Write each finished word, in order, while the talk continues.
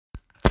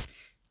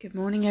Good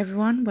morning,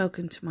 everyone.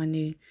 Welcome to my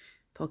new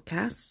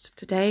podcast.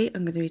 Today,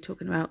 I'm going to be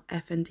talking about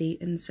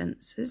FND and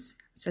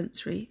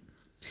sensory.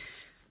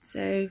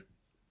 So,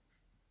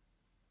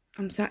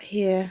 I'm sat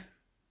here.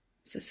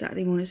 It's a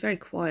Saturday morning. It's very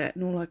quiet,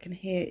 and all I can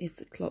hear is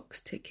the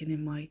clocks ticking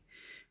in my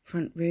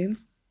front room.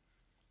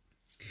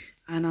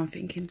 And I'm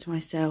thinking to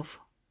myself,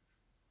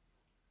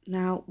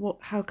 now,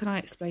 how can I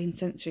explain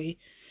sensory?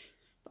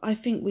 I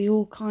think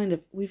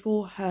we've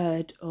all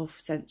heard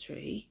of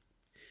sensory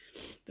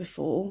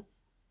before.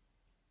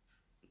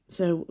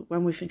 So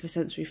when we think of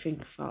sensory,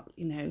 think about,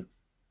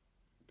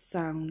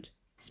 sound,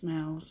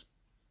 smells,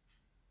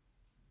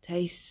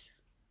 taste,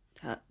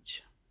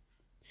 touch,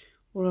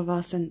 all of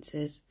our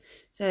senses.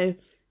 So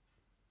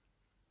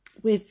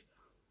with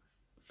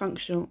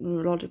functional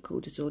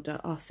neurological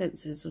disorder, our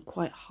senses are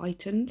quite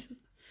heightened.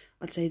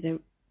 I'd say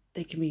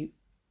they can be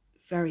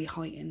very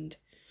heightened.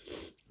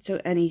 So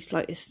any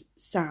slightest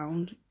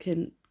sound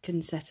can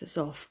set us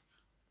off.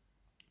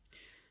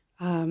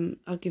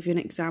 I'll give you an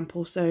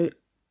example. So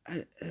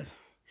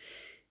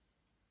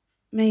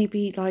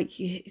maybe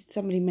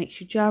somebody makes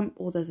you jump,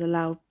 or there's a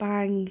loud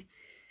bang,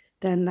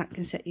 then that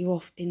can set you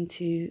off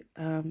into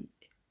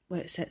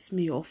it sets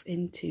me off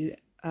into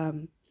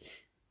it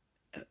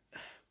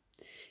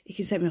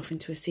can set me off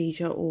into a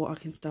seizure, or I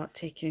can start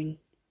ticking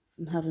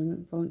and having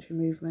involuntary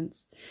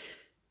movements.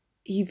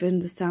 Even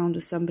the sound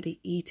of somebody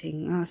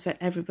eating, I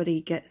expect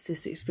everybody gets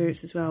this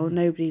experience as well.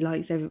 Nobody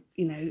likes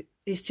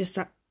it's just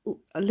that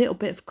a little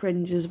bit of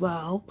cringe as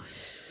well.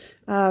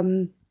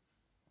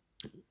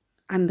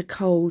 And the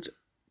cold,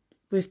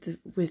 with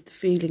the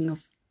feeling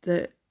of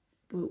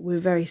we're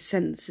very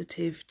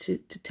sensitive to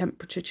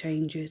temperature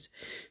changes.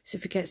 So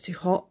if it gets too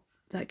hot,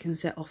 that can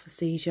set off a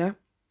seizure.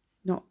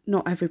 Not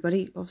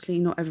everybody, obviously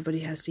not everybody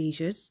has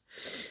seizures.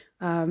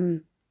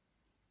 But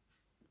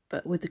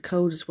with the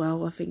cold as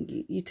well, I think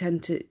you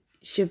tend to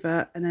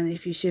shiver, and then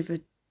if you shiver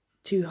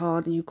too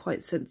hard and you're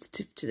quite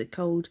sensitive to the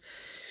cold,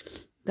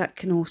 that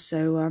can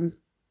also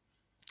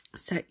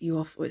set you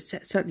off. Or it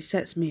certainly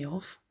sets me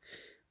off.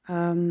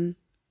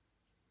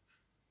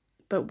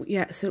 But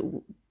yeah,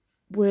 so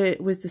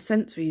with the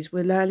sensories,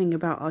 we're learning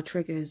about our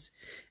triggers,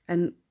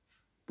 and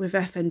with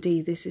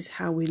FND, this is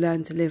how we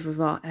learn to live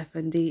with our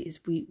FND. Is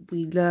we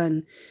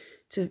learn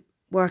to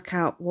work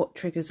out what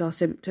triggers our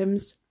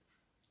symptoms.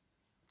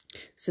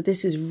 So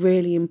this is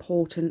really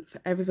important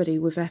for everybody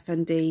with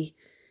FND,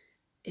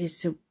 is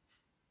to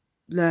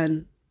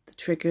learn the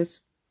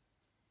triggers.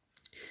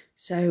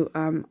 So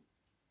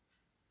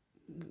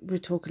we'll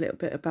talk a little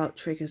bit about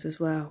triggers as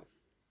well.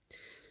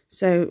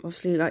 So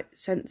obviously, like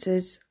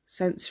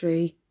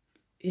sensory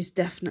is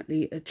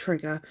definitely a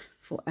trigger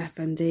for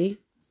FND.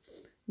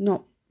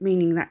 Not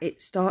meaning that it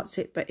starts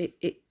it, but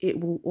it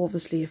will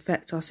obviously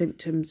affect our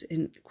symptoms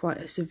in quite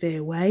a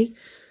severe way.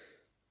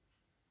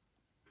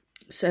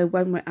 So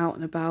when we're out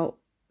and about,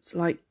 it's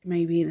like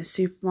maybe in a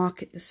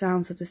supermarket, the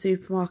sounds of the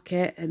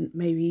supermarket, and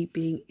maybe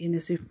being in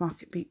a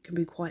supermarket can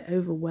be quite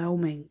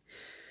overwhelming.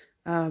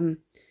 I'm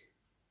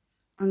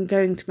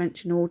going to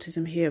mention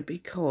autism here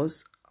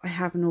because I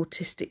have an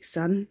autistic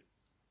son,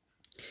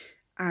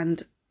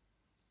 and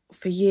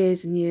for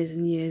years and years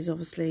and years,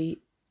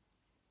 obviously,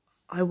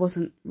 I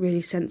wasn't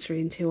really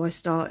sensory until I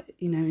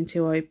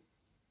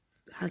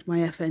had my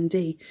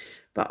FND.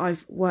 But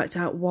I've worked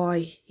out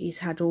why he's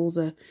had all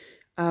the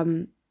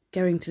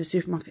going to the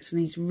supermarkets, and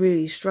he's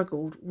really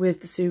struggled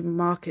with the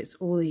supermarkets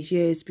all these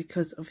years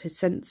because of his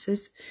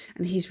senses,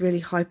 and he's really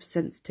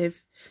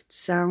hypersensitive to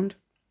sound.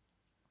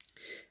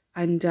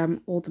 And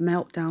all the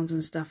meltdowns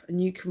and stuff, and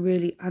you can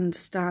really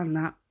understand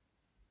that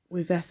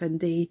with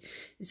FND,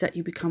 is that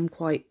you become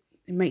it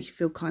makes you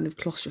feel kind of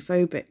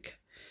claustrophobic.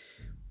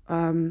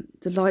 The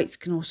lights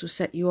can also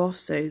set you off,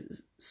 so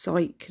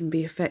sight can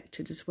be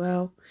affected as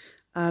well.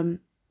 You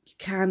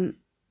can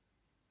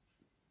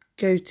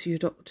go to your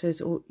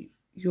doctors or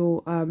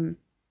your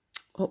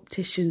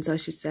opticians, I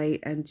should say,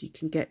 and you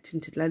can get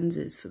tinted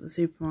lenses for the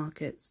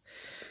supermarkets,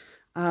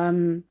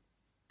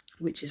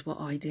 which is what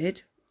I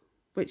did,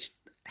 which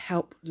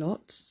help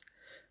lots.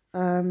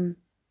 But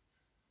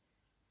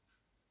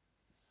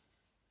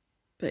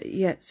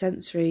yet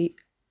sensory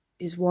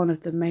is one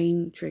of the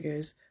main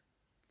triggers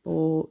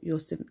for your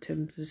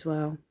symptoms as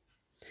well.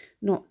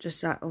 Not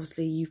just that,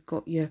 obviously you've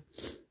got your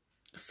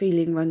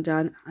feeling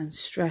rundown and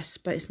stress,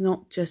 but it's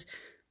not just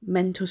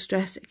mental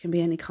stress. It can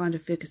be any kind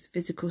of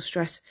physical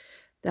stress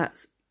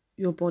that's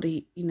your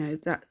body,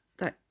 that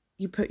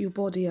you put your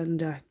body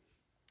under.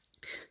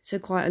 So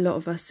quite a lot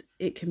of us,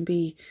 it can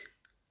be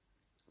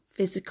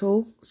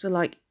physical. So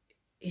like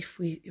if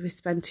we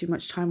spend too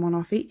much time on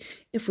our feet,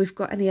 if we've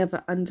got any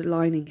other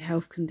underlying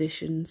health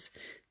conditions,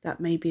 that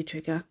may be a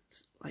trigger.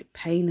 Like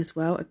pain as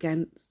well,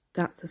 again,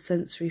 that's a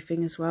sensory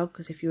thing as well,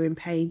 because if you're in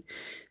pain,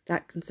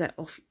 that can set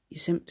off your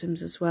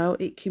symptoms as well.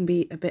 It can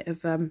be a bit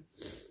of a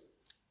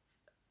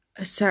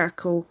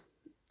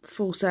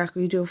full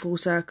circle. You do a full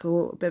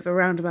circle, a bit of a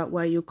roundabout,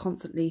 where you're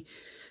constantly,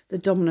 the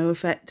domino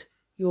effect,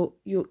 you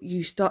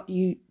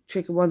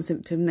trigger one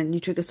symptom, then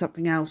you trigger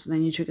something else, and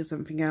then you trigger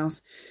something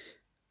else.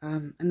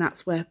 And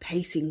that's where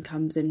pacing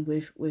comes in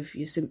with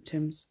your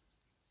symptoms.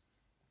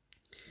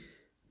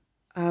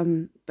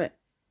 But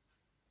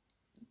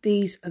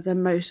these are the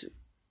most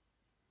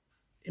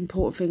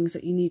important things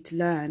that you need to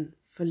learn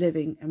for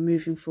living and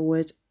moving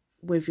forward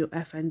with your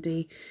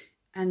FND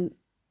and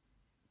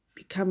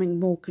becoming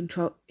more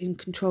in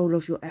control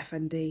of your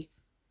FND.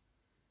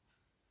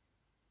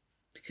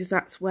 Because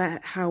that's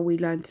how we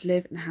learn to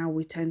live and how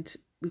we can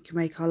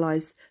make our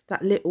lives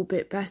that little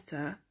bit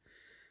better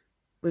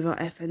with our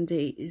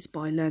FND is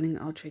by learning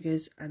our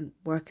triggers and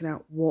working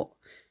out what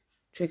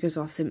triggers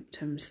our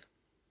symptoms.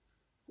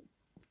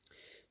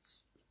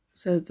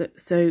 So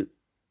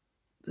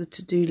the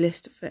to-do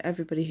list for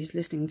everybody who's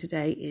listening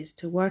today is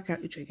to work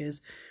out your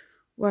triggers,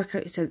 work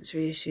out your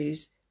sensory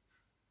issues,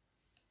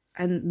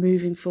 and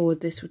moving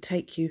forward, this will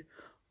take you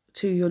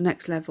to your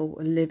next level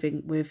of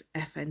living with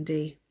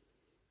FND.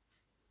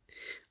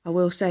 I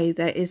will say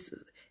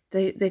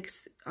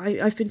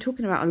I've been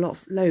talking about a lot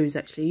of lows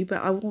actually,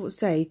 but I will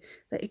say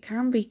that it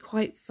can be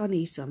quite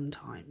funny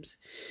sometimes.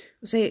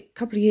 I'll say a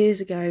couple of years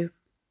ago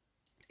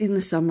in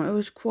the summer, it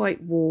was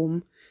quite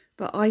warm,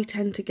 but I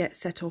tend to get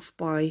set off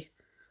by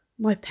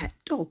my pet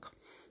dog.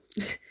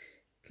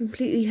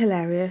 Completely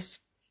hilarious.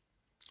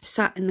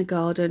 Sat in the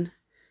garden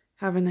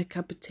having a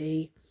cup of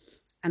tea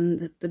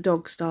and the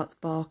dog starts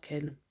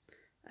barking.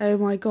 Oh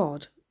my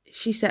God.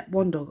 She set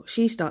one dog,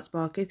 she starts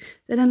barking,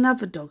 then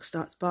another dog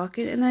starts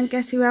barking, and then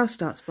guess who else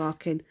starts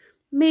barking?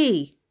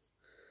 Me.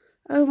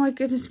 Oh my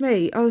goodness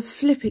me. I was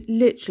flipping,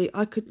 literally,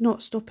 I could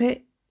not stop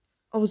it.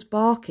 I was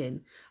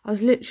barking. I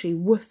was literally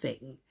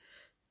woofing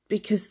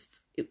because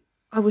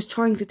I was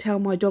trying to tell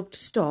my dog to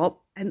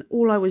stop and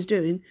all I was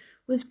doing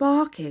was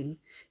barking.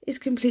 It's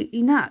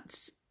completely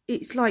nuts.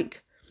 It's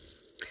like,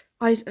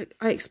 I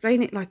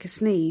explain it like a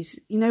sneeze.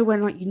 You know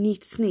when like you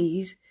need to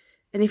sneeze,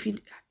 and if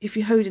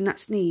you're holding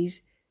that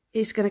sneeze,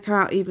 it's going to come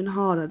out even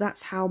harder.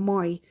 That's how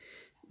my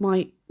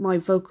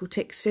vocal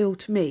tics feel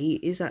to me,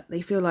 is that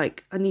they feel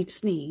like I need to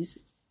sneeze.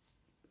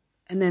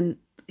 And then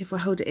if I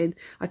hold it in,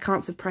 I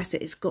can't suppress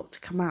it. It's got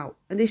to come out.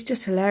 And it's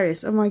just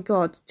hilarious. Oh my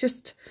God.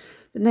 Just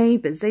the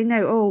neighbours, they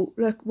know, oh,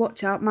 look,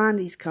 watch out,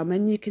 Mandy's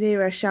coming. You can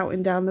hear her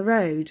shouting down the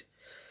road.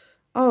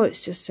 Oh,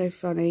 it's just so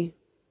funny.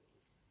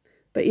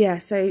 But yeah,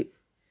 so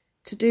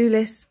to-do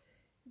list,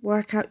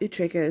 work out your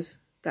triggers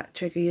that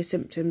trigger your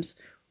symptoms.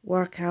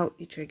 Work out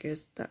your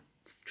triggers that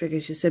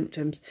triggers your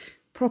symptoms.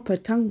 Proper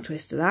tongue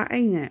twister that,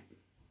 ain't it?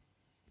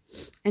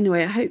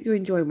 Anyway, I hope you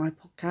enjoy my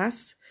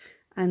podcast,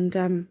 and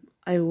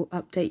I will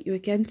update you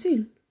again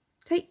soon.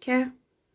 Take care.